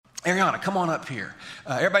Ariana, come on up here.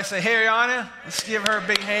 Everybody say, hey, Ariana. Let's give her a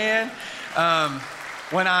big hand.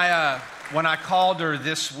 When I called her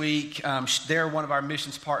this week, they're one of our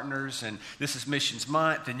missions partners, and this is Missions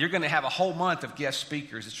Month, and you're going to have a whole month of guest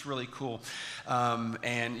speakers. It's really cool.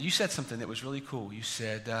 And you said something that was really cool. You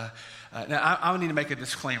said, now I need to make a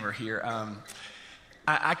disclaimer here.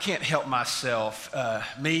 I can't help myself.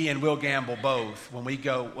 Me and Will Gamble both, when we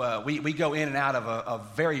go, we go in and out of a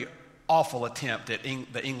very awful attempt at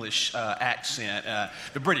the English accent,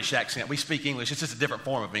 the British accent. We speak English. It's just a different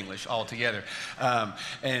form of English altogether.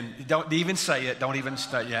 And don't even say it. Don't even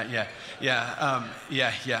start. Yeah.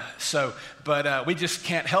 So, but we just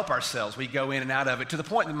can't help ourselves. We go in and out of it to the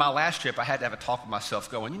point in my last trip, I had to have a talk with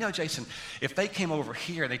myself going, Jason, if they came over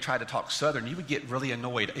here and they tried to talk Southern, you would get really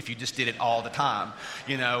annoyed if you just did it all the time,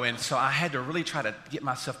 and so I had to really try to get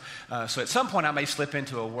myself, so at some point I may slip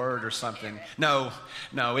into a word or something. No,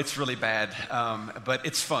 it's really bad, but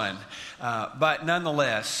it's fun. But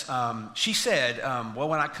nonetheless, she said, well,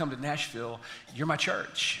 when I come to Nashville, you're my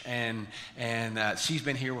church. And she's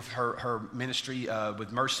been here with her ministry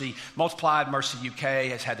with Mercy. Multiplied Mercy UK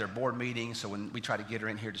has had their board meeting, so when we try to get her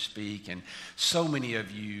in here to speak, and so many of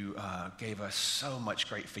you gave us so much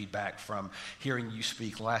great feedback from hearing you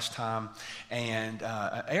speak last time. And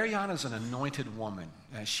Ariana's an anointed woman.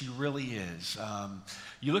 She really is.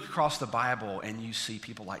 You look across the Bible and you see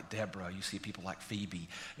people like Deborah, you see people like Phoebe,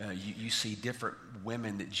 you see different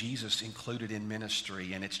women that Jesus included in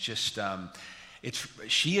ministry, and it's just, I've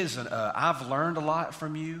learned a lot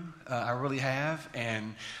from you, I really have,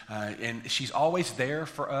 and she's always there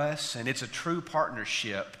for us, and it's a true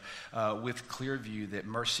partnership with Clearview that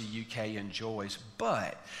Mercy UK enjoys.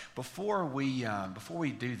 But before we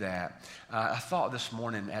do that, I thought this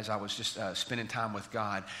morning as I was just spending time with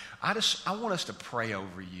God, I want us to pray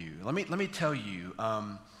over you. Let me tell you,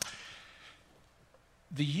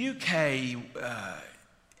 the UK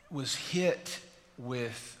was hit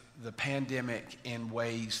with the pandemic in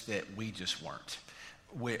ways that we just weren't.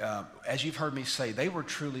 As you've heard me say, they were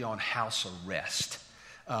truly on house arrest.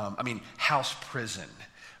 House prison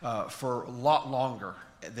for a lot longer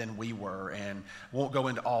than we were, and won't go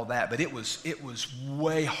into all that, but it was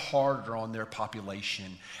way harder on their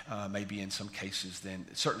population, maybe in some cases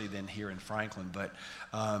certainly than here in Franklin. But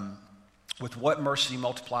with what Mercy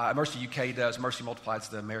UK does, Mercy Multiplied is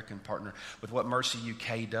the American partner. With what Mercy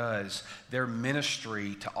UK does, their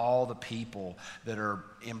ministry to all the people that are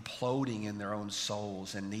imploding in their own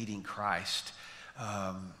souls and needing Christ,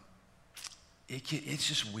 it's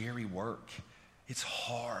just weary work. It's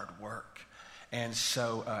hard work. And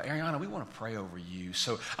so, Ariana, we want to pray over you.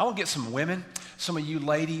 So I want to get some women, some of you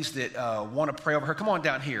ladies that want to pray over her. Come on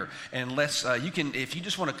down here, and let's. You can, if you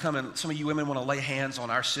just want to come, and some of you women want to lay hands on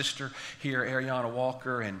our sister here, Ariana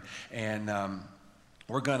Walker, and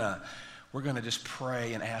we're gonna just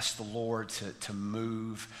pray and ask the Lord to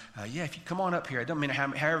move. If you come on up here, I don't mean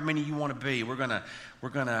however many you want to be. We're gonna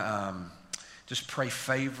just pray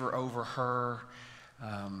favor over her.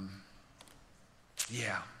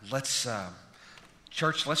 Let's.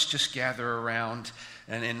 Church, let's just gather around,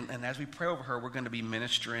 and as we pray over her, we're going to be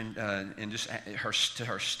ministering and just to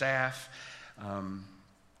her staff.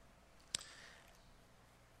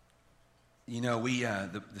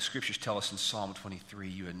 The scriptures tell us in Psalm 23,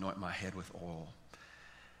 "You anoint my head with oil,"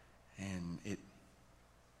 and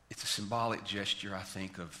it's a symbolic gesture, I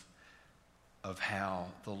think, of how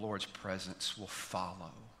the Lord's presence will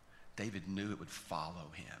follow. David knew it would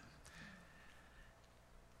follow him.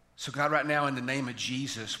 So God, right now in the name of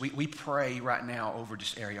Jesus, we pray right now over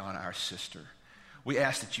just Ariana, our sister. We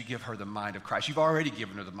ask that you give her the mind of Christ. You've already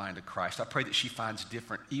given her the mind of Christ. I pray that she finds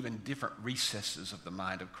different recesses of the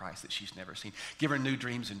mind of Christ that she's never seen. Give her new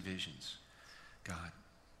dreams and visions, God.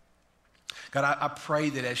 God, I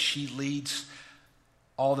pray that as she leads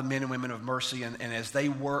all the men and women of Mercy and as they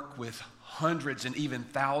work with hundreds and even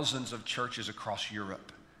thousands of churches across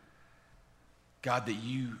Europe, God, that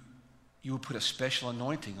you will put a special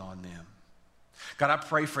anointing on them. God, I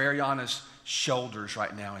pray for Ariana's shoulders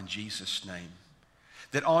right now in Jesus' name,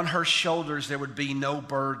 that on her shoulders there would be no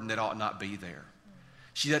burden that ought not be there.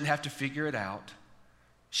 She doesn't have to figure it out.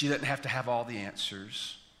 She doesn't have to have all the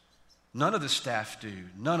answers. None of the staff do.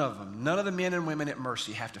 None of them. None of the men and women at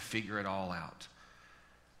Mercy have to figure it all out.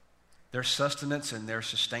 Their sustenance and their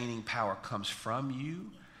sustaining power comes from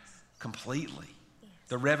you completely.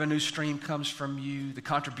 The revenue stream comes from you. The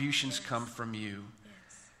contributions come from you.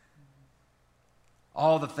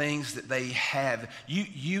 All the things that they have,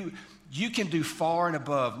 you can do far and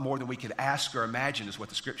above more than we could ask or imagine, is what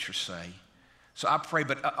the scriptures say. So I pray,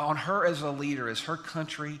 but on her as a leader, as her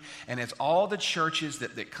country, and as all the churches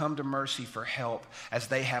that come to Mercy for help, as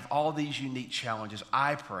they have all these unique challenges,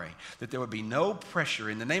 I pray that there would be no pressure.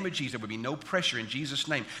 In the name of Jesus, there would be no pressure in Jesus'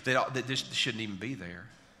 name that this shouldn't even be there.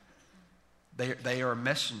 They are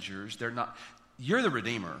messengers. They're not. You're the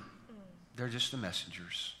Redeemer. They're just the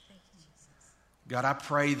messengers. Thank you, Jesus. God, I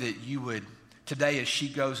pray that you would, today as she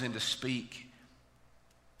goes in to speak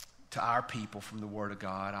to our people from the Word of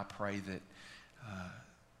God, I pray that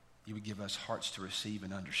you would give us hearts to receive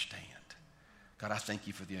and understand. God, I thank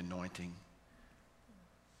you for the anointing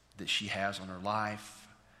that she has on her life.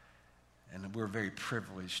 And we're very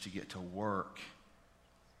privileged to get to work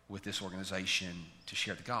with this organization to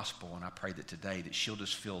share the gospel. And I pray that today that she'll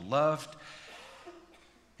just feel loved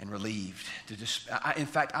and relieved. In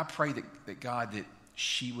fact, I pray that God, that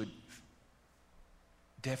she would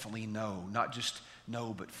definitely know, not just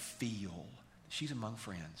know, but feel that she's among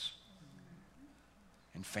friends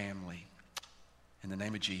and family. In the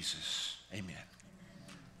name of Jesus, amen.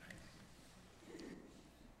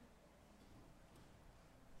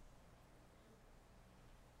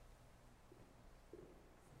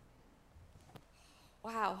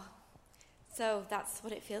 Wow. So that's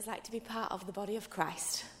what it feels like to be part of the body of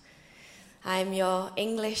Christ. I'm your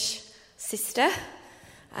English sister,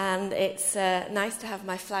 and it's nice to have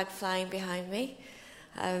my flag flying behind me.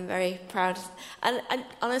 I'm very proud. And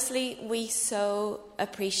honestly, we so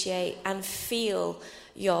appreciate and feel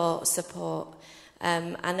your support.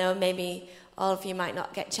 I know maybe all of you might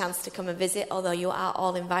not get a chance to come and visit, although you are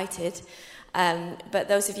all invited. But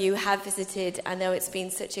those of you who have visited, I know it's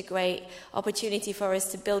been such a great opportunity for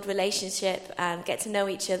us to build relationship and get to know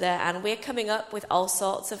each other. And we're coming up with all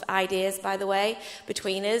sorts of ideas, by the way,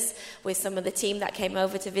 between us, with some of the team that came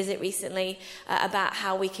over to visit recently, about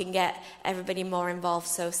how we can get everybody more involved.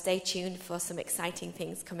 So stay tuned for some exciting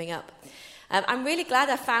things coming up. I'm really glad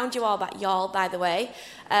I found you all, by the way,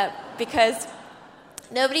 because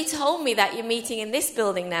nobody told me that you're meeting in this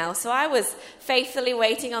building now, so I was faithfully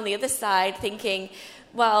waiting on the other side thinking,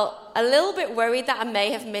 well, a little bit worried that I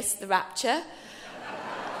may have missed the rapture.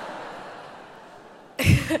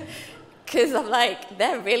 Because I'm like,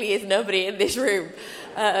 there really is nobody in this room.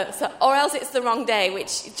 Or else it's the wrong day,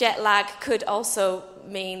 which jet lag could also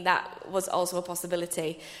mean that was also a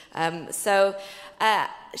possibility. Shall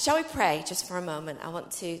we pray just for a moment? I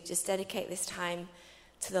want to just dedicate this time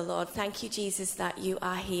to the Lord. Thank you, Jesus, that you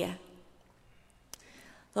are here.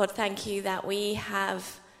 Lord, thank you that we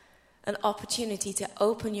have an opportunity to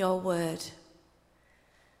open your word.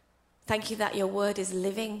 Thank you that your word is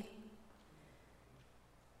living.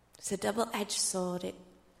 It's a double-edged sword. It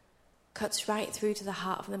cuts right through to the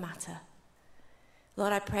heart of the matter.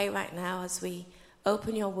 Lord, I pray right now as we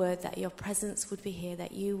open your word that your presence would be here,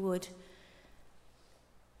 that you would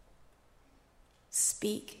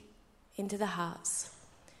speak into the hearts,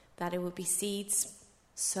 that it would be seeds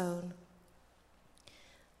sown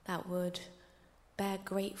that would bear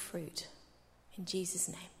great fruit. In Jesus'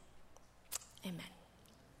 name, amen.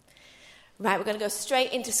 Right, we're going to go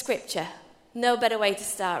straight into Scripture. No better way to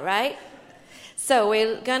start, right? So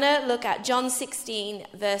we're going to look at John 16,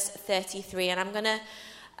 verse 33, and I'm going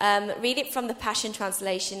to read it from the Passion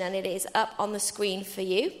Translation, and it is up on the screen for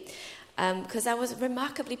you, because I was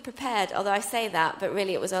remarkably prepared, although I say that, but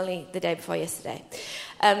really it was only the day before yesterday.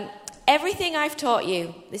 Everything I've taught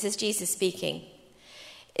you, this is Jesus speaking,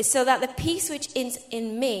 is so that the peace which is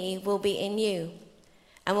in me will be in you,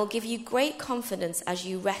 and will give you great confidence as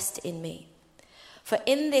you rest in me. For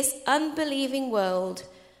in this unbelieving world,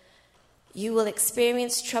 you will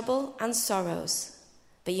experience trouble and sorrows,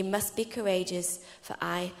 but you must be courageous, for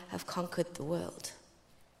I have conquered the world.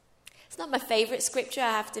 It's not my favorite scripture,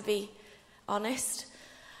 I have to be honest.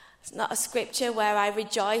 It's not a scripture where I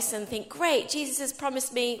rejoice and think, great, Jesus has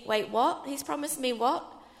promised me, wait, what? He's promised me what?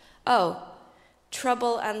 Oh,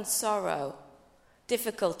 trouble and sorrow,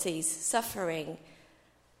 difficulties, suffering,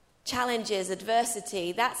 challenges,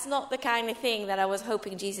 adversity. That's not the kind of thing that I was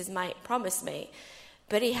hoping Jesus might promise me.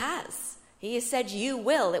 But he has. He has said, you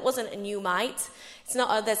will. It wasn't a you might. It's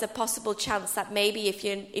not there's a possible chance that maybe if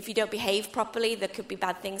you don't behave properly, there could be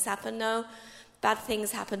bad things happen. No, bad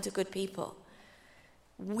things happen to good people.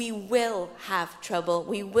 We will have trouble.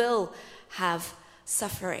 We will have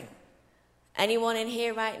suffering. Anyone in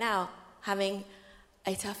here right now having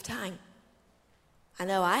a tough time? I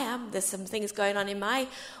know I am. There's some things going on in my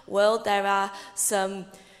world. There are some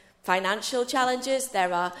financial challenges.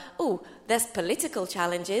 There's political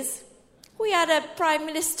challenges. We had a prime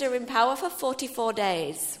minister in power for 44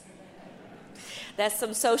 days. There's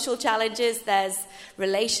some social challenges. There's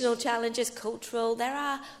relational challenges, cultural. There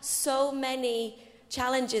are so many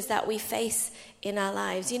challenges that we face in our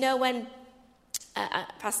lives. You know, when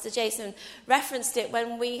Pastor Jason referenced it,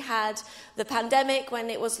 when we had the pandemic, when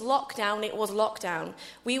it was lockdown.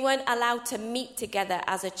 We weren't allowed to meet together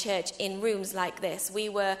as a church in rooms like this.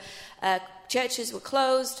 Churches were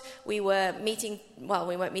closed. We weren't meeting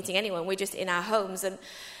anyone. We were just in our homes. And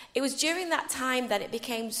it was during that time that it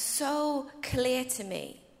became so clear to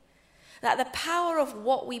me that the power of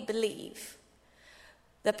what we believe,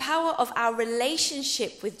 the power of our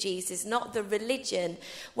relationship with Jesus, not the religion,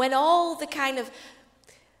 when all the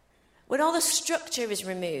structure is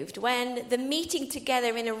removed, when the meeting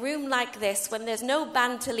together in a room like this, when there's no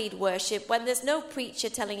band to lead worship, when there's no preacher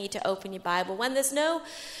telling you to open your Bible, when there's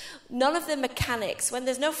none of the mechanics, when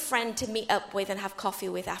there's no friend to meet up with and have coffee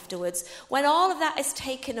with afterwards, when all of that is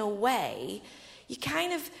taken away, you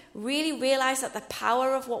kind of really realize that the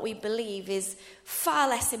power of what we believe is far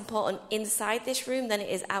less important inside this room than it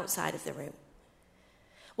is outside of the room.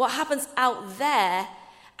 What happens out there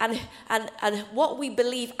and what we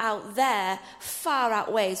believe out there far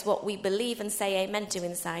outweighs what we believe and say amen to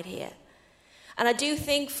inside here. And I do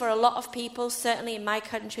think for a lot of people, certainly in my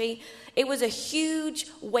country, it was a huge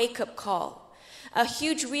wake-up call, a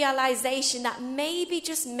huge realization that maybe,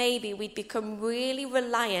 just maybe, we'd become really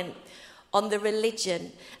reliant on the religion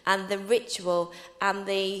and the ritual and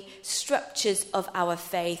the structures of our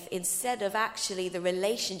faith instead of actually the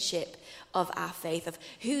relationship of our faith, of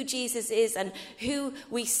who Jesus is and who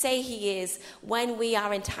we say he is when we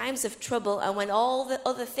are in times of trouble and when all the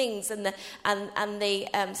other things and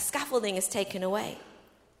the scaffolding is taken away.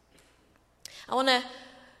 I want to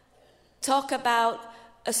talk about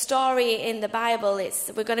a story in the Bible.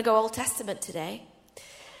 We're going to go Old Testament today.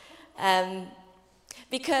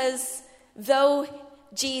 Because though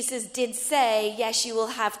Jesus did say, yes, you will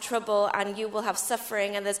have trouble and you will have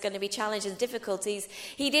suffering and there's going to be challenges and difficulties,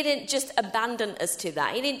 he didn't just abandon us to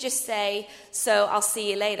that. He didn't just say, so I'll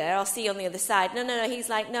see you later, I'll see you on the other side. No. He's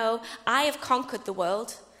like, no, I have conquered the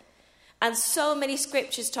world. And so many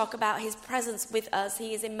scriptures talk about his presence with us.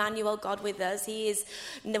 He is Emmanuel, God with us. He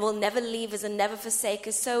will never leave us and never forsake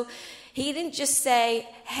us. So he didn't just say,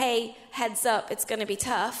 hey, heads up, it's going to be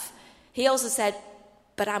tough. He also said,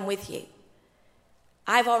 but I'm with you.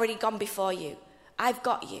 I've already gone before you. I've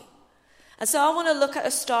got you. And so I want to look at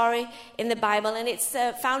a story in the Bible, and it's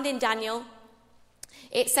found in Daniel.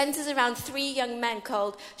 It centers around 3 young men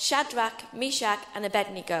called Shadrach, Meshach, and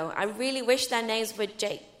Abednego. I really wish their names were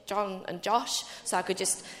Jake, John, and Josh, so I could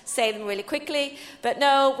just say them really quickly. But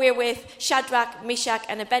no, we're with Shadrach, Meshach,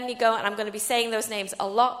 and Abednego, and I'm going to be saying those names a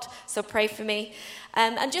lot, so pray for me.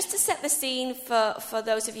 And just to set the scene for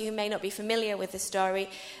those of you who may not be familiar with the story,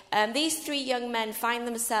 these 3 young men find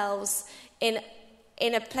themselves in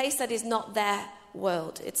a place that is not their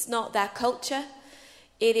world. It's not their culture.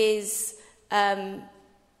 It is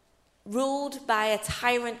ruled by a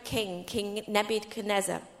tyrant king, King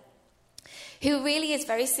Nebuchadnezzar, who really is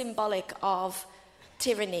very symbolic of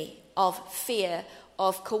tyranny, of fear,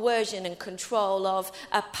 of coercion and control, of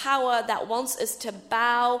a power that wants us to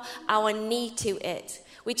bow our knee to it,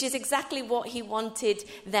 which is exactly what he wanted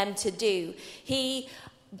them to do. He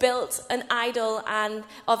built an idol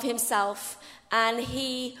of himself, and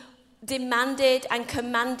he demanded and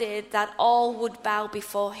commanded that all would bow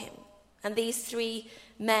before him. And these 3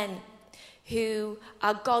 men, who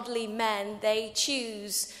are godly men, they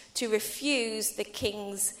choose to refuse the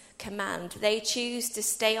king's command. They choose to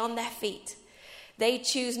stay on their feet. They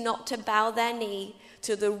choose not to bow their knee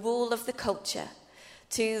to the rule of the culture,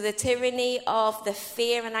 to the tyranny of the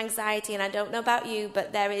fear and anxiety. And I don't know about you,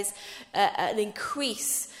 but there is an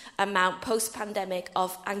increased amount post-pandemic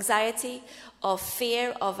of anxiety, of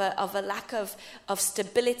fear, of a lack of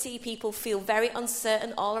stability. People feel very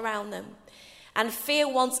uncertain all around them. And fear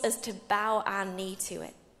wants us to bow our knee to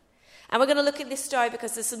it. And we're going to look at this story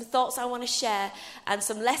because there's some thoughts I want to share and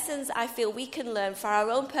some lessons I feel we can learn for our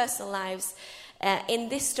own personal lives in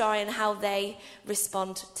this story and how they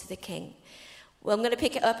respond to the king. Well, I'm going to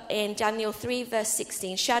pick it up in Daniel 3, verse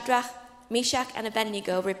 16. Shadrach, Meshach, and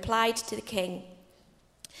Abednego replied to the king,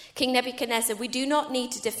 King Nebuchadnezzar, we do not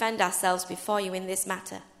need to defend ourselves before you in this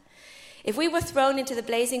matter. If we were thrown into the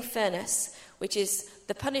blazing furnace, which is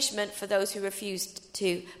the punishment for those who refused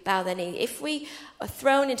to bow their knee, if we are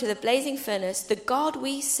thrown into the blazing furnace, the God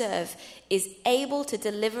we serve is able to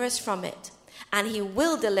deliver us from it, and he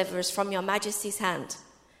will deliver us from your majesty's hand.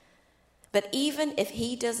 But even if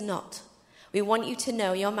he does not, we want you to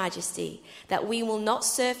know, your majesty, that we will not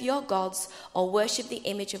serve your gods or worship the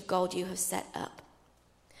image of gold you have set up.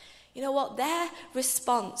 You know what? Their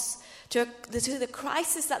response to the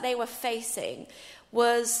crisis that they were facing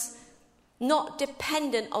was not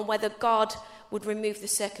dependent on whether God would remove the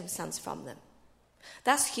circumstance from them.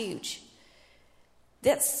 That's huge.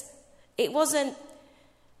 It wasn't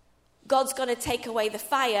God's going to take away the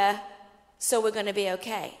fire, so we're going to be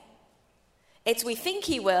okay. It's we think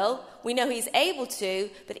he will, we know he's able to,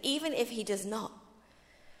 but even if he does not.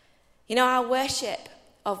 You know, our worship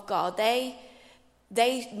of God, they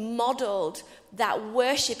modeled that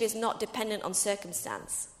worship is not dependent on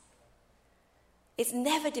circumstance. It's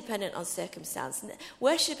never dependent on circumstance.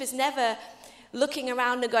 Worship is never looking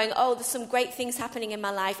around and going, oh, there's some great things happening in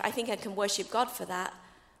my life. I think I can worship God for that.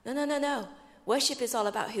 No. Worship is all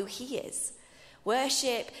about who he is.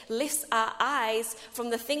 Worship lifts our eyes from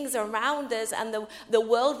the things around us and the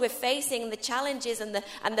world we're facing, and the challenges and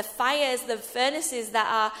the fires, the furnaces that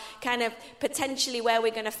are kind of potentially where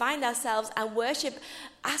we're going to find ourselves. And worship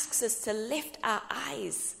asks us to lift our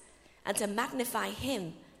eyes and to magnify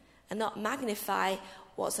him and not magnify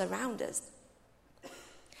what's around us.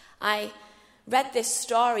 I read this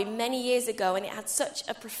story many years ago, and it had such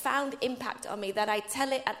a profound impact on me that I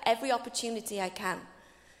tell it at every opportunity I can.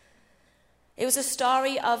 It was a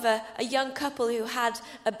story of a young couple who had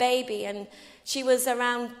a baby, and she was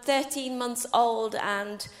around 13 months old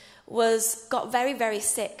and got very, very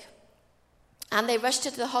sick. And they rushed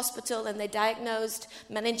her to the hospital and they diagnosed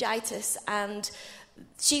meningitis, and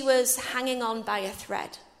she was hanging on by a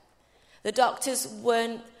thread. The doctors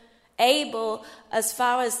weren't able, as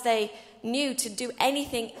far as they knew, to do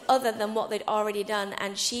anything other than what they'd already done,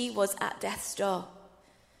 and she was at death's door.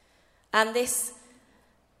 And this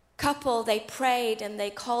couple, they prayed and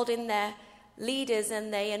they called in their leaders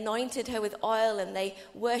and they anointed her with oil and they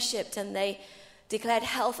worshipped and they declared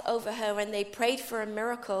health over her and they prayed for a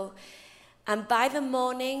miracle. And by the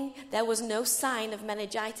morning, there was no sign of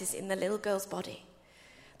meningitis in the little girl's body.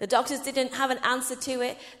 The doctors didn't have an answer to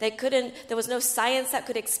it. There was no science that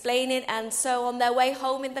could explain it. And so on their way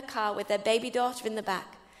home in the car with their baby daughter in the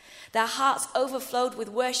back, their hearts overflowed with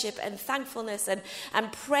worship and thankfulness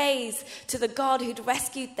and praise to the God who'd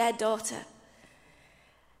rescued their daughter.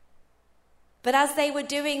 But as they were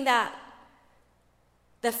doing that,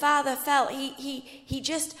 the father felt, he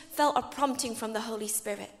just felt a prompting from the Holy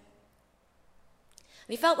Spirit. And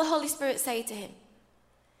he felt the Holy Spirit say to him,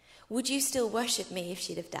 would you still worship me if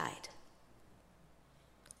she'd have died?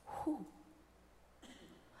 Whew.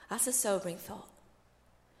 That's a sobering thought.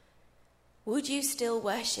 Would you still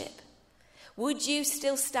worship? Would you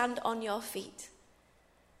still stand on your feet,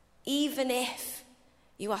 even if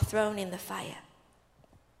you are thrown in the fire?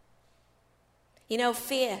 You know,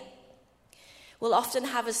 fear will often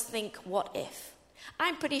have us think, what if?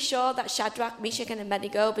 I'm pretty sure that Shadrach, Meshach, and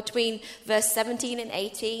Abednego, between verse 17 and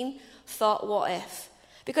 18, thought, what if?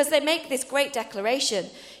 Because they make this great declaration.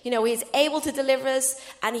 You know, he's able to deliver us,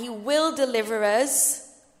 and he will deliver us.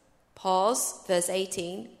 Pause, verse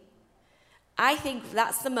 18. I think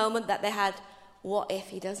that's the moment that they had, what if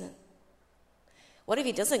he doesn't? What if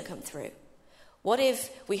he doesn't come through? What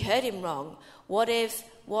if we heard him wrong? What if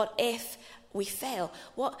we fail?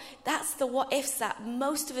 That's the what ifs that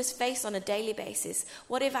most of us face on a daily basis.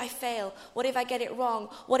 What if I fail? What if I get it wrong?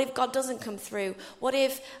 What if God doesn't come through? What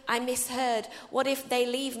if I misheard? What if they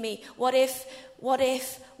leave me? What if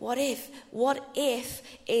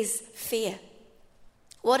is fear.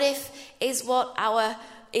 What if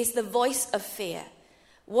is the voice of fear.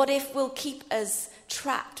 What if will keep us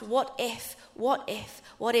trapped? What if?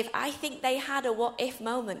 I think they had a what if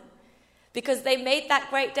moment because they made that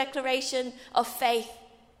great declaration of faith.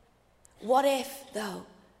 What if, though?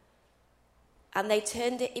 And they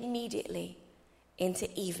turned it immediately into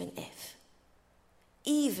even if.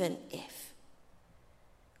 Even if.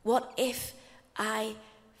 What if I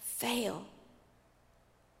fail?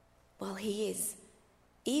 Well, he is.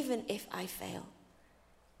 Even if I fail,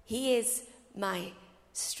 he is my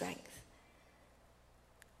strength.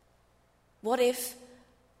 What if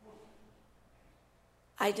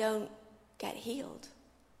I don't get healed?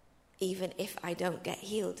 Even if I don't get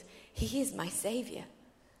healed, he is my Savior.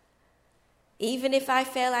 Even if I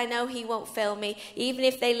fail, I know he won't fail me. Even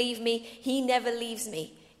if they leave me, he never leaves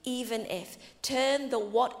me. Even if. Turn the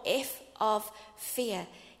what if of fear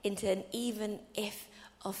into an even if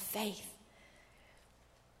of faith.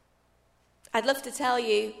 I'd love to tell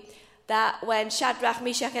you that when Shadrach,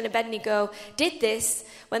 Meshach, and Abednego did this,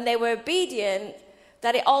 when they were obedient,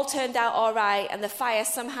 that it all turned out all right and the fire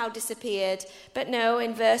somehow disappeared. But no,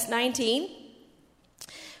 in verse 19,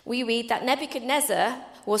 we read that Nebuchadnezzar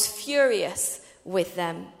was furious with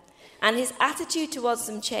them, and his attitude towards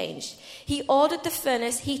them changed. He ordered the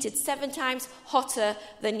furnace heated 7 times hotter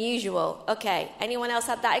than usual. Okay, anyone else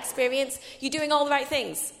had that experience? You're doing all the right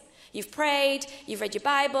things. You've prayed, you've read your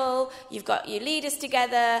Bible, you've got your leaders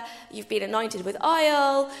together, you've been anointed with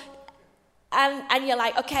oil. And you're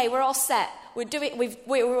like, okay, we're all set.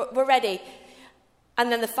 We're ready.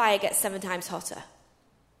 And then the fire gets 7 times hotter.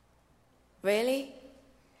 Really?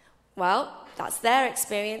 Well, that's their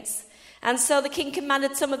experience. And so the king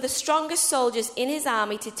commanded some of the strongest soldiers in his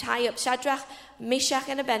army to tie up Shadrach, Meshach,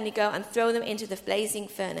 and Abednego and throw them into the blazing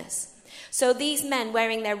furnace. So these men,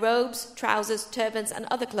 wearing their robes, trousers, turbans, and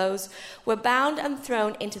other clothes, were bound and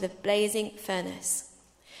thrown into the blazing furnace.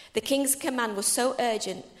 The king's command was so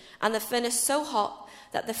urgent and the furnace so hot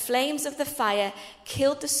that the flames of the fire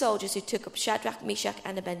killed the soldiers who took up Shadrach, Meshach,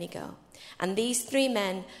 and Abednego. And these 3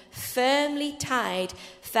 men, firmly tied,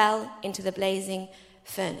 fell into the blazing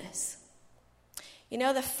furnace. You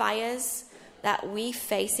know, the fires that we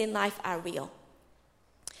face in life are real.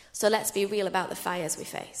 So let's be real about the fires we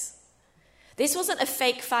face. This wasn't a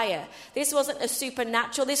fake fire. This wasn't a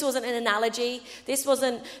supernatural. This wasn't an analogy. This was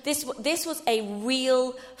a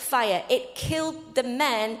real fire. It killed the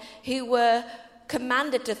men who were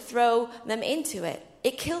commanded to throw them into it.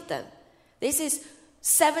 It killed them. This is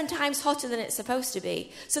 7 times hotter than it's supposed to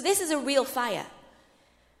be. So this is a real fire.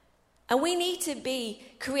 And we need to be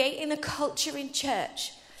creating a culture in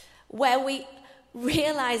church where we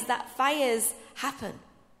realize that fires happen.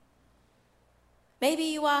 Maybe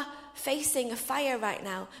you are facing a fire right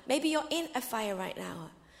now. Maybe you're in a fire right now.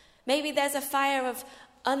 Maybe there's a fire of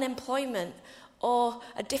unemployment or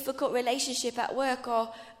a difficult relationship at work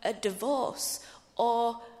or a divorce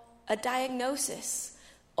or a diagnosis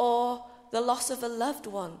or the loss of a loved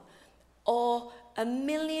one or a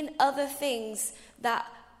million other things that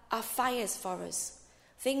are fires for us,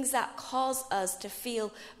 things that cause us to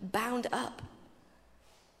feel bound up.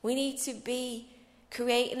 We need to be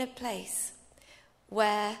creating a place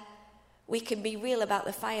where we can be real about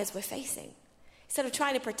the fires we're facing, instead of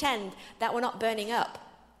trying to pretend that we're not burning up.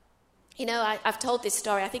 You know, I've told this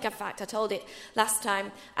story. I think, in fact, I told it last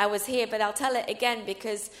time I was here, but I'll tell it again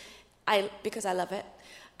because I love it,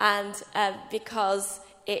 and because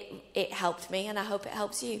it helped me, and I hope it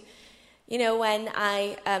helps you. You know, when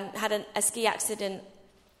I had a ski accident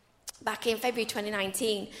back in February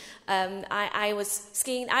 2019, I was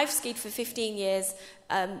skiing. I've skied for 15 years,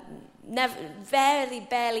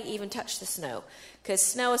 barely even touched the snow, because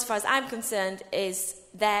snow, as far as I'm concerned, is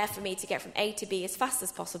there for me to get from A to B as fast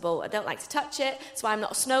as possible. I don't like to touch it. That's why I'm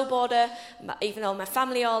not a snowboarder, even though my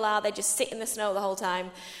family all are. They just sit in the snow the whole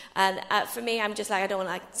time. And for me, I'm just like, I don't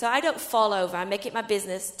want to. So I don't fall over. I make it my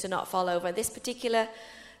business to not fall over. This particular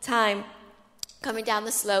time, coming down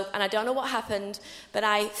the slope, and I don't know what happened, but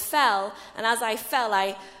I fell, and as I fell,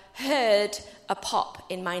 I heard a pop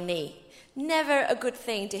in my knee. Never a good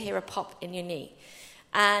thing to hear a pop in your knee.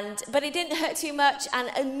 But it didn't hurt too much, and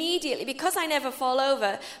immediately, because I never fall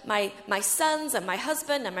over, my sons and my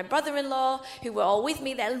husband and my brother-in-law, who were all with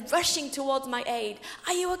me, they're rushing towards my aid.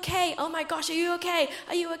 Are you okay? Oh my gosh, are you okay?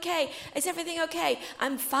 Are you okay? Is everything okay?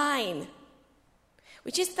 I'm fine.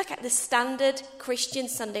 Which is the standard Christian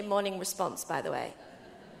Sunday morning response, by the way.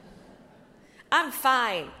 I'm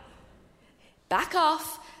fine. Back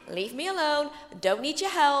off. Leave me alone. I don't need your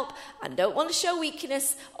help. I don't want to show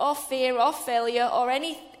weakness or fear or failure or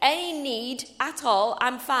any need at all.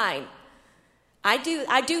 I'm fine. I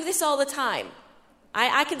do this all the time.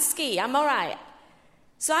 I can ski. I'm all right.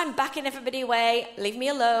 So I'm backing everybody away. Leave me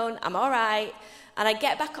alone. I'm all right. And I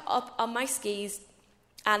get back up on my skis,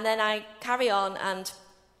 and then I carry on and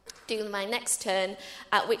do my next turn,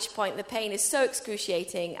 at which point the pain is so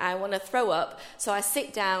excruciating, I want to throw up. So I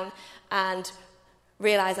sit down and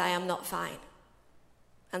realize I am not fine.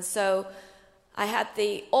 And so I had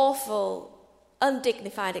the awful,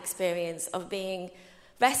 undignified experience of being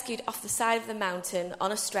rescued off the side of the mountain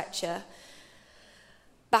on a stretcher,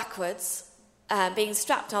 backwards, being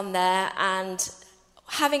strapped on there, and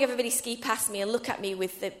having everybody ski past me and look at me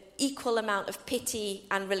with the equal amount of pity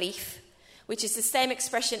and relief, which is the same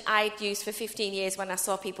expression I'd used for 15 years when I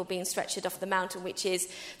saw people being stretchered off the mountain, which is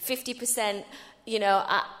 50%,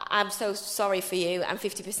 I'm so sorry for you, and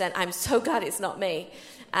 50%, I'm so glad it's not me.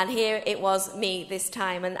 And here it was me this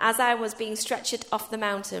time. And as I was being stretchered off the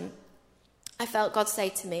mountain, I felt God say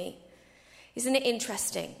to me, isn't it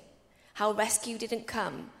interesting how rescue didn't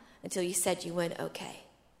come until you said you weren't okay?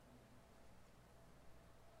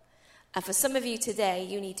 And for some of you today,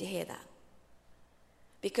 you need to hear that.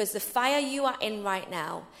 Because the fire you are in right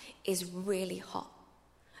now is really hot.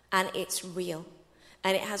 And it's real.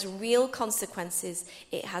 And it has real consequences.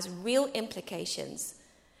 It has real implications.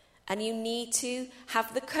 And you need to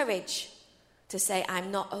have the courage to say,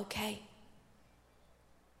 I'm not okay.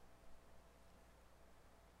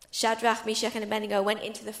 Shadrach, Meshach, and Abednego went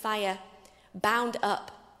into the fire, bound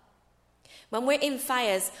up. When we're in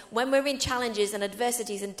fires, when we're in challenges and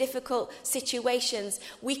adversities and difficult situations,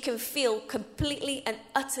 we can feel completely and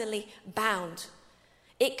utterly bound.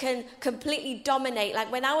 It can completely dominate.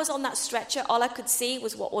 Like when I was on that stretcher, all I could see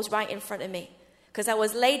was what was right in front of me, because I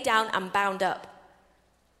was laid down and bound up.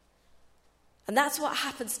 And that's what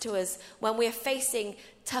happens to us when we're facing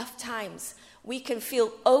tough times. We can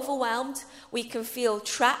feel overwhelmed. We can feel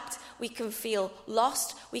trapped. We can feel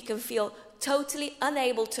lost. We can feel totally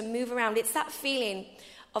unable to move around. It's that feeling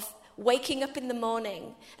of waking up in the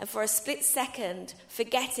morning and for a split second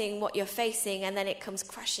forgetting what you're facing, and then it comes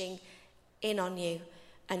crashing in on you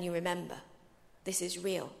and you remember, this is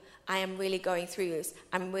real. I am really going through this.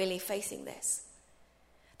 I'm really facing this.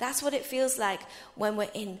 That's what it feels like when we're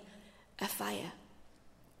in a fire.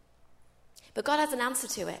 But God has an answer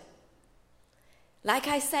to it. Like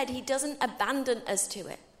I said, he doesn't abandon us to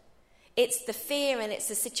it. It's the fear and it's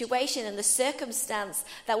the situation and the circumstance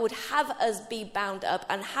that would have us be bound up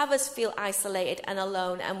and have us feel isolated and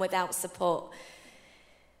alone and without support.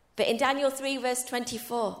 But in Daniel 3 verse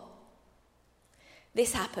 24,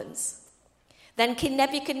 this happens. Then King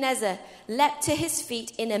Nebuchadnezzar leapt to his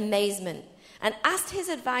feet in amazement and asked his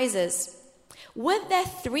advisors, "Weren't there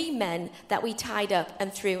 3 men that we tied up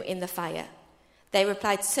and threw in the fire?" They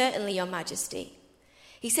replied, "Certainly, your majesty."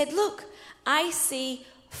 He said, "Look, I see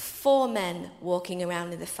 4 men walking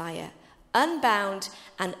around in the fire, unbound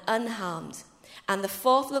and unharmed, and the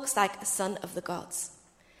 4th looks like a son of the gods."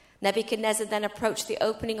 Nebuchadnezzar then approached the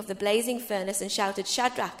opening of the blazing furnace and shouted,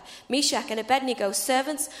 "Shadrach, Meshach, and Abednego,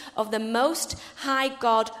 servants of the Most High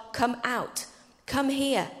God, come out. Come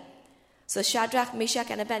here." So Shadrach,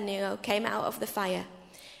 Meshach, and Abednego came out of the fire,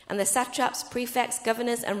 and the satraps, prefects,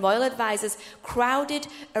 governors, and royal advisors crowded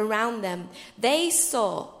around them. They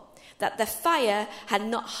saw that the fire had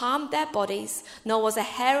not harmed their bodies, nor was a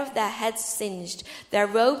hair of their heads singed. Their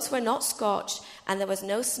robes were not scorched, and there was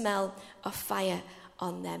no smell of fire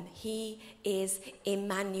on them. He is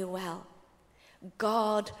Emmanuel,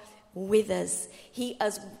 God with us. He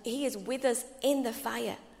is with us in the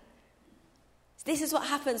fire. This is what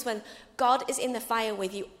happens when God is in the fire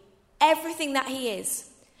with you. Everything that he is,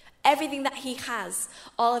 everything that he has,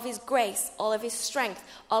 all of his grace, all of his strength,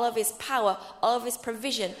 all of his power, all of his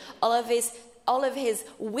provision, all of his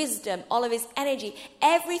wisdom, all of his energy,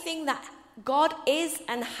 everything that God is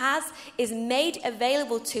and has is made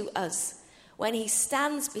available to us when he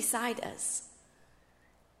stands beside us.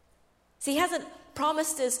 See, he hasn't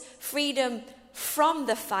promised us freedom from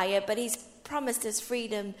the fire, but he's promised us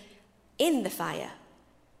freedom in the fire.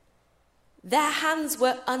 Their hands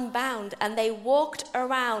were unbound and they walked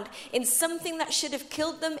around in something that should have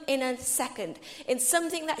killed them in a second, in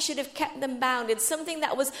something that should have kept them bound, in something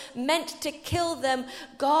that was meant to kill them.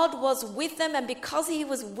 God was with them, and because he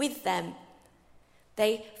was with them,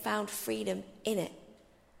 they found freedom in it.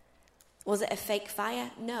 Was it a fake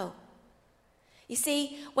fire? No. You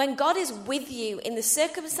see, when God is with you in the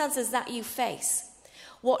circumstances that you face,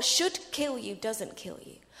 what should kill you doesn't kill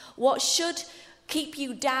you. What should keep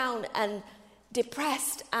you down and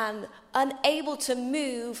depressed and unable to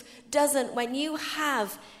move doesn't, when you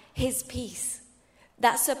have his peace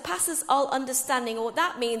that surpasses all understanding. What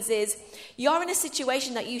that means is you're in a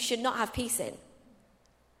situation that you should not have peace in.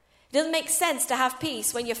 It doesn't make sense to have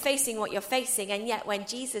peace when you're facing what you're facing, and yet when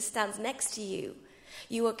Jesus stands next to you,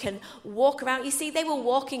 you can walk around. You see, they were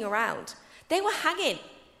walking around. They were hanging,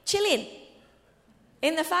 chilling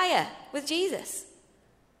in the fire with Jesus.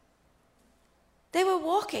 They were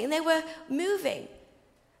walking, they were moving.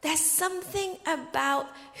 There's something about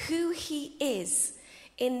who he is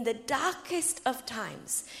in the darkest of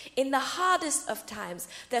times, in the hardest of times.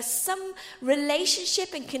 There's some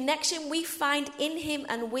relationship and connection we find in him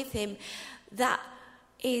and with him that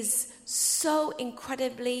is so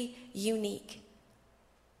incredibly unique.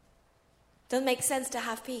 Doesn't make sense to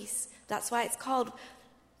have peace. That's why it's called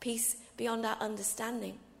peace beyond our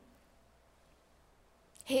understanding.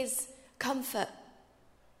 His comfort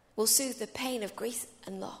will soothe the pain of grief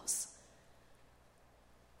and loss.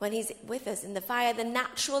 When he's with us in the fire, the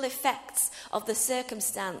natural effects of the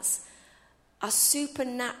circumstance are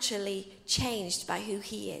supernaturally changed by who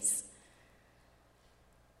he is.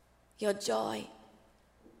 Your joy,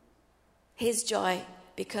 his joy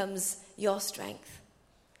becomes your strength.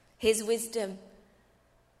 His wisdom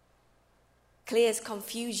clears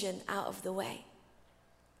confusion out of the way.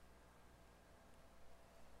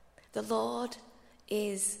 The Lord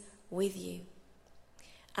is with you.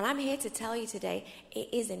 And I'm here to tell you today, it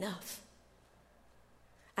is enough.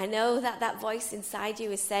 I know that voice inside you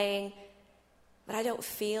is saying, but I don't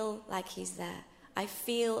feel like he's there. I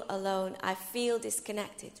feel alone. I feel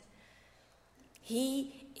disconnected.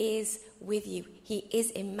 He is with you. He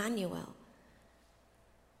is Emmanuel.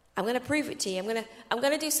 I'm going to prove it to you. I'm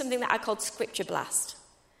going to do something that I called Scripture Blast.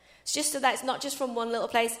 It's just so that it's not just from one little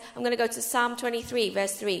place. I'm going to go to Psalm 23,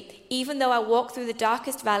 verse 3. Even though I walk through the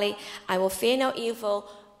darkest valley, I will fear no evil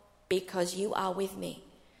because you are with me.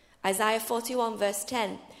 Isaiah 41, verse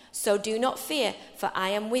 10. So do not fear, for I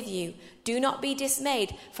am with you. Do not be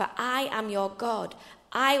dismayed, for I am your God.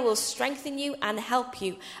 I will strengthen you and help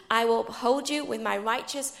you. I will uphold you with my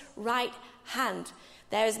righteous right hand.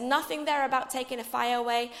 There is nothing there about taking a fire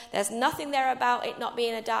away. There's nothing there about it not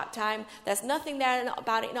being a dark time. There's nothing there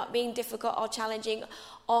about it not being difficult or challenging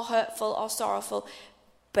or hurtful or sorrowful.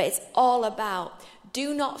 But it's all about,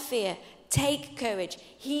 do not fear. Take courage.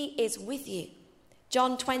 He is with you.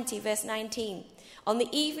 John 20, verse 19. On the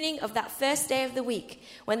evening of that first day of the week,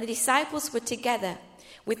 when the disciples were together,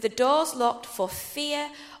 with the doors locked for fear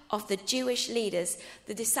of the Jewish leaders,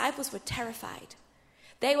 the disciples were terrified.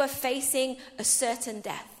 They were facing a certain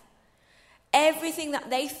death. Everything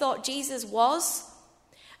that they thought Jesus was,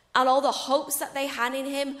 and all the hopes that they had in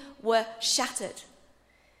him, were shattered.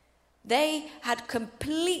 They had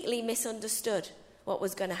completely misunderstood what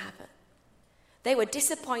was going to happen. They were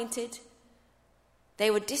disappointed.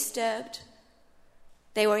 They were disturbed.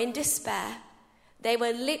 They were in despair. They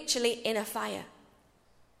were literally in a fire.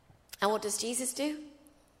 And what does Jesus do?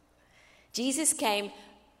 Jesus came,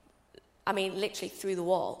 literally through the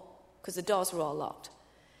wall, because the doors were all locked.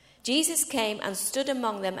 Jesus came and stood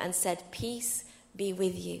among them and said, peace be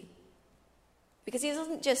with you. Because he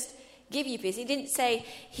doesn't just give you peace. He didn't say,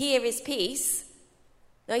 here is peace.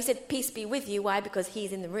 No, he said, peace be with you. Why? Because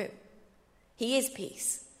he's in the room. He is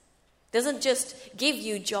peace. Doesn't just give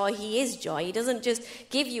you joy, he is joy. He doesn't just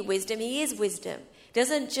give you wisdom, he is wisdom.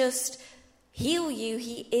 Doesn't just heal you,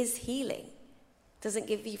 he is healing. Doesn't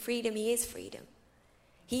give you freedom, he is freedom.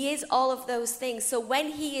 He is all of those things. So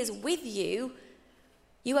when he is with you,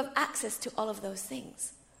 you have access to all of those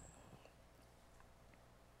things.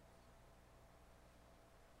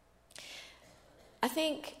 I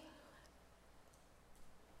think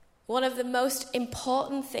one of the most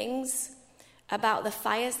important things about the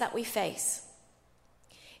fires that we face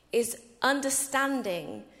is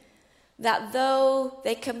understanding that though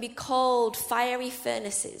they can be called fiery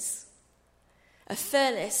furnaces, a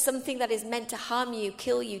furnace, something that is meant to harm you,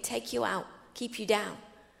 kill you, take you out, keep you down,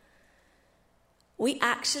 we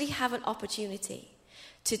actually have an opportunity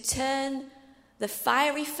to turn the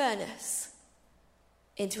fiery furnace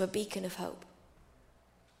into a beacon of hope.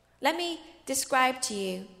 Let me describe to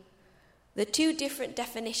you the two different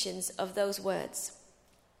definitions of those words.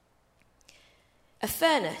 A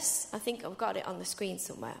furnace, I think I've got it on the screen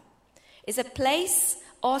somewhere, is a place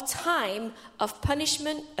or time of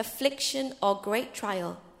punishment, affliction, or great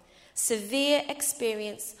trial, severe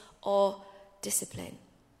experience, or discipline.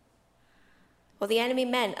 What the enemy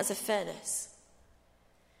meant as a furnace.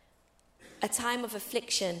 A time of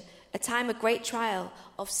affliction, a time of great trial,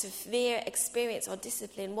 of severe experience or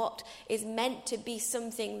discipline, what is meant to be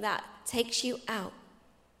something that takes you out,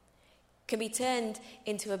 can be turned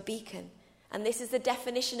into a beacon. And this is the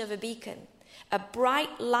definition of a beacon. A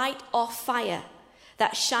bright light or fire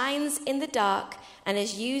that shines in the dark and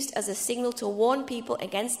is used as a signal to warn people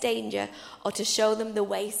against danger or to show them the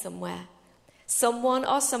way somewhere. Someone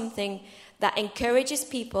or something that encourages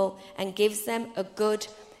people and gives them a good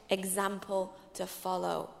example to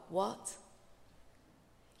follow. What?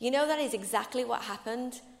 You know, that is exactly what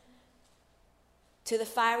happened to the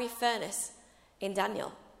fiery furnace in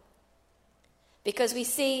Daniel. Because we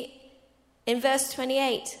see in verse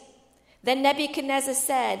 28, then Nebuchadnezzar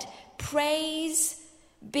said, praise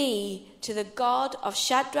be to the God of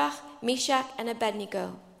Shadrach, Meshach, and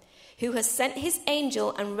Abednego, who has sent his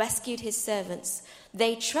angel and rescued his servants.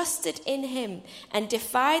 They trusted in him and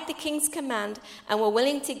defied the king's command and were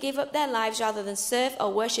willing to give up their lives rather than serve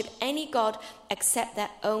or worship any god except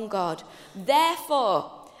their own God.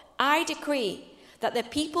 Therefore, I decree that the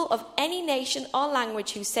people of any nation or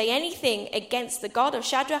language who say anything against the God of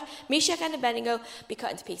Shadrach, Meshach, and Abednego be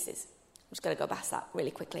cut into pieces. I'm just going to go past that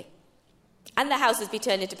really quickly. And their houses be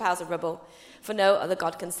turned into piles of rubble, for no other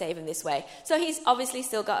God can save him this way. So he's obviously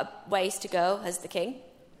still got a ways to go as the king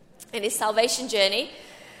in his salvation journey.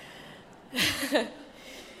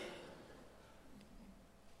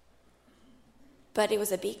 But it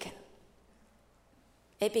was a beacon.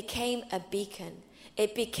 It became a beacon.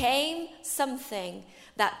 It became something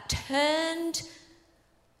that turned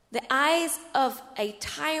the eyes of a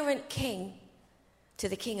tyrant king to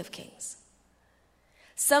the King of Kings.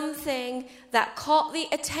 Something that caught the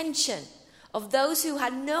attention of those who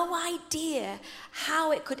had no idea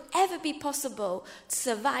how it could ever be possible to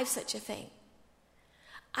survive such a thing.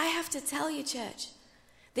 I have to tell you, church,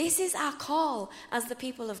 this is our call as the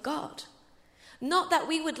people of God. Not that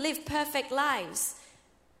we would live perfect lives.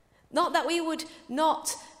 Not that we would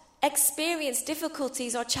not experience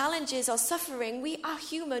difficulties or challenges or suffering. We are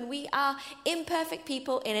human. We are imperfect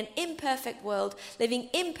people in an imperfect world, living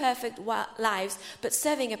imperfect lives, but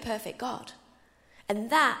serving a perfect God. And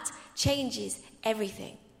that changes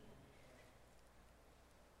everything.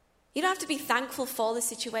 You don't have to be thankful for the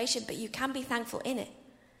situation, but you can be thankful in it.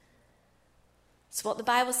 It's what the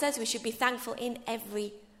Bible says. We should be thankful in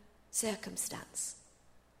every circumstance.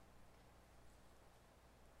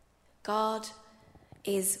 God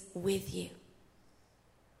is with you.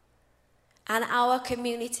 And our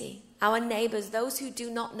community, our neighbors, those who do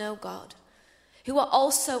not know God, who are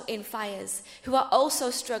also in fires, who are also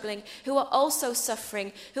struggling, who are also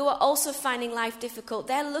suffering, who are also finding life difficult,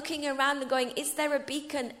 they're looking around and going, is there a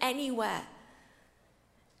beacon anywhere?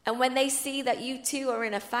 And when they see that you too are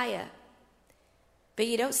in a fire, but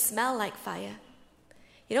you don't smell like fire,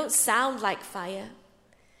 you don't sound like fire,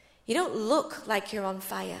 you don't look like you're on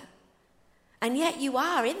fire, and yet you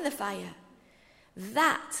are in the fire,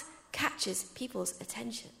 that catches people's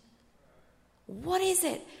attention. What is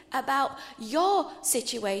it about your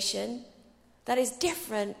situation that is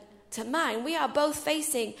different to mine? We are both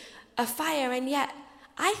facing a fire, and yet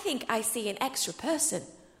I think I see an extra person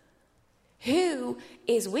who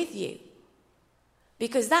is with you.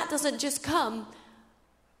 Because that doesn't just come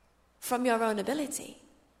from your own ability.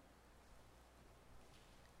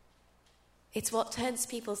 It's what turns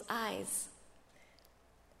people's eyes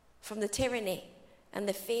from the tyranny and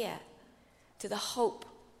the fear to the hope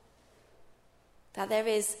that there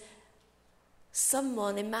is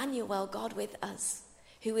someone, Emmanuel, God with us,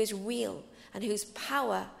 who is real and whose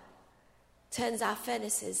power turns our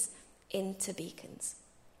furnaces into beacons.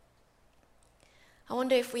 I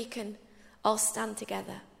wonder if we can all stand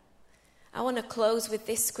together. I want to close with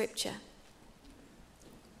this scripture.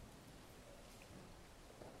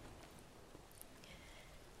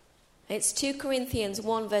 It's 2 Corinthians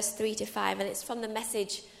 1 verse 3-5, and it's from the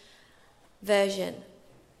Message version.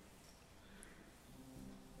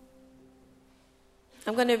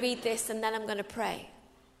 I'm going to read this and then I'm going to pray.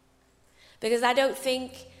 Because I don't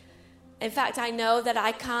think, in fact, I know that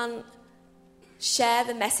I can't share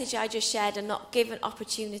the message I just shared and not give an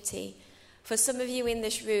opportunity for some of you in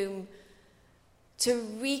this room to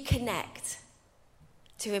reconnect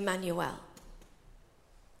to Emmanuel.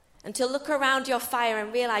 And to look around your fire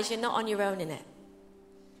and realize you're not on your own in it.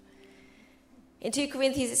 In 2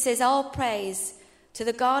 Corinthians it says, all praise to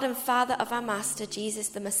the God and Father of our Master, Jesus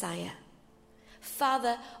the Messiah,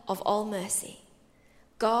 Father of all mercy,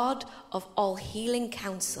 God of all healing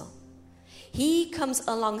counsel. He comes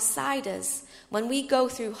alongside us when we go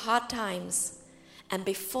through hard times, and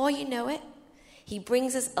before you know it, he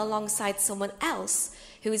brings us alongside someone else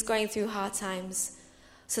who is going through hard times,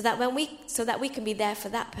 so that we can be there for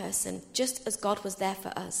that person, just as God was there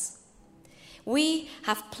for us. We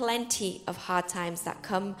have plenty of hard times that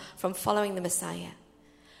come from following the Messiah,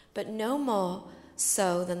 but no more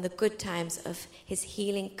so than the good times of his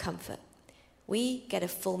healing comfort. We get a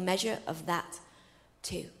full measure of that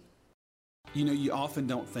too. You know, you often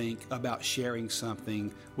don't think about sharing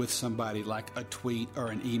something with somebody like a tweet or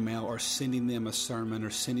an email or sending them a sermon or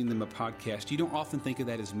sending them a podcast. You don't often think of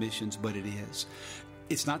that as missions, but it is.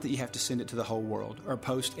 It's not that you have to send it to the whole world or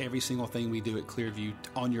post every single thing we do at Clearview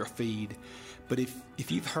on your feed. But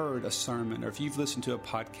if you've heard a sermon or if you've listened to a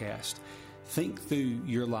podcast, think through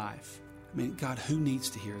your life. I mean, God, who needs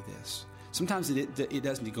to hear this? Sometimes it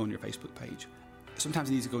doesn't need to go on your Facebook page. Sometimes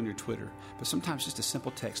it needs to go on your Twitter. But sometimes just a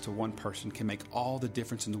simple text to one person can make all the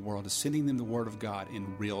difference in the world. Is sending them the Word of God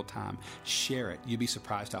in real time. Share it. You'd be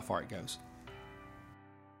surprised how far it goes.